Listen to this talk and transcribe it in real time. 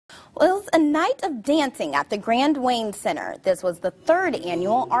Well, it was a night of dancing at the Grand Wayne Center. This was the third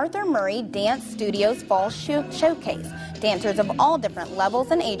annual Arthur Murry Dance Studios Fall Showcase. Dancers of all different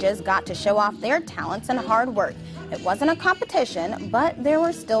levels and ages got to show off their talents and hard work. It wasn't a competition, but there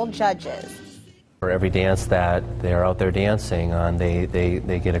were still judges. For every dance that they're out there dancing on, they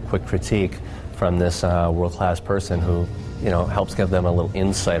get a quick critique from this world-class person who, helps give them a little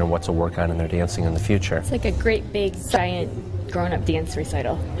insight on what to work on in their dancing in the future. It's like a great big giant grown-up dance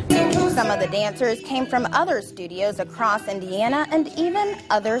recital. Some of the dancers came from other studios across Indiana and even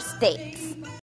other states.